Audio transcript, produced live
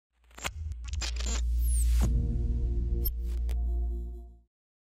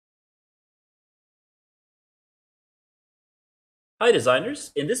Hi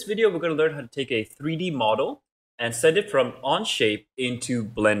designers, in this video we're going to learn how to take a 3D model and send it from Onshape into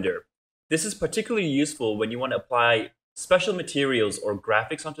Blender. This is particularly useful when you want to apply special materials or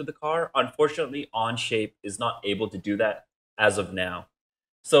graphics onto the car. Unfortunately, Onshape is not able to do that as of now.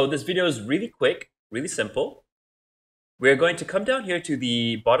 So this video is really quick, really simple. We're going to come down here to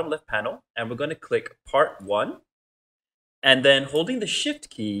the bottom left panel and we're going to click Part 1. And then holding the Shift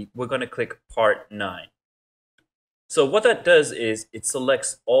key, we're going to click Part 9. So what that does is it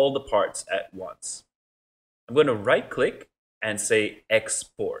selects all the parts at once. I'm going to right click and say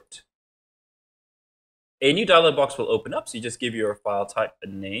export. A new dialog box will open up, so you just give your file type a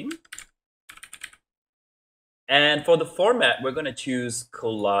name. And for the format, we're going to choose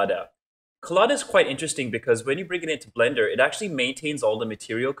Collada. Collada is quite interesting because when you bring it into Blender, it actually maintains all the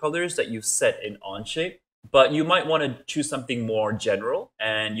material colors that you've set in Onshape. But you might want to choose something more general,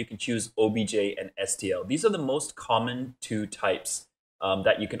 and you can choose OBJ and STL. These are the most common two types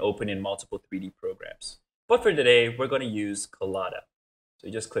that you can open in multiple 3D programs. But for today, we're going to use Collada. So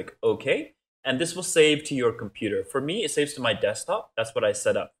you just click OK, and this will save to your computer. For me, it saves to my desktop. That's what I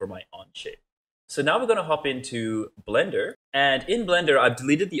set up for my Onshape. So now we're going to hop into Blender. And in Blender, I've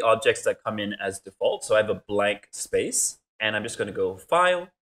deleted the objects that come in as default. So I have a blank space, and I'm just going to go File,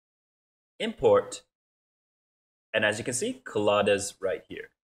 Import. And as you can see, Collada's right here.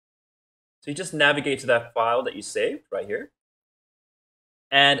 So you just navigate to that file that you saved right here.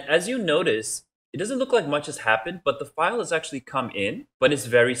 And as you notice, it doesn't look like much has happened, but the file has actually come in, but it's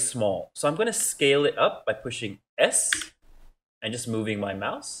very small. So I'm going to scale it up by pushing S and just moving my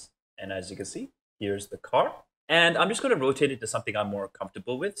mouse. And as you can see, here's the car. And I'm just going to rotate it to something I'm more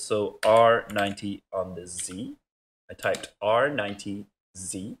comfortable with. So R90 on the Z. I typed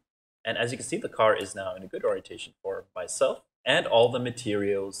R90Z. And as you can see, the car is now in a good orientation for myself, and all the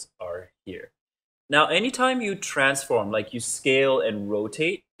materials are here. Now, anytime you transform, like you scale and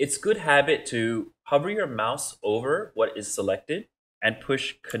rotate, it's good habit to hover your mouse over what is selected and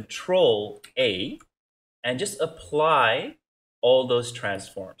push Control A and just apply all those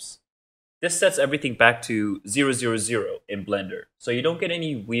transforms. This sets everything back to 000 in Blender, so you don't get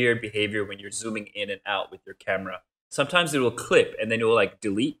any weird behavior when you're zooming in and out with your camera. Sometimes it will clip and then it will like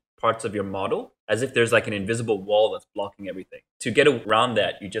delete parts of your model as if there's like an invisible wall that's blocking everything. To get around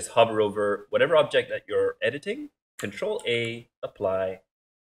that, you just hover over whatever object that you're editing, Control A, apply,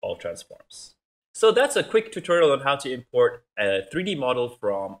 all transforms. So that's a quick tutorial on how to import a 3D model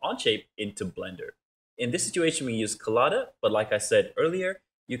from Onshape into Blender. In this situation, we use Collada, but like I said earlier,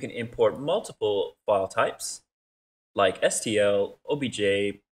 you can import multiple file types like STL,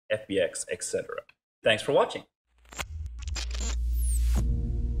 OBJ, FBX, etc. Thanks for watching.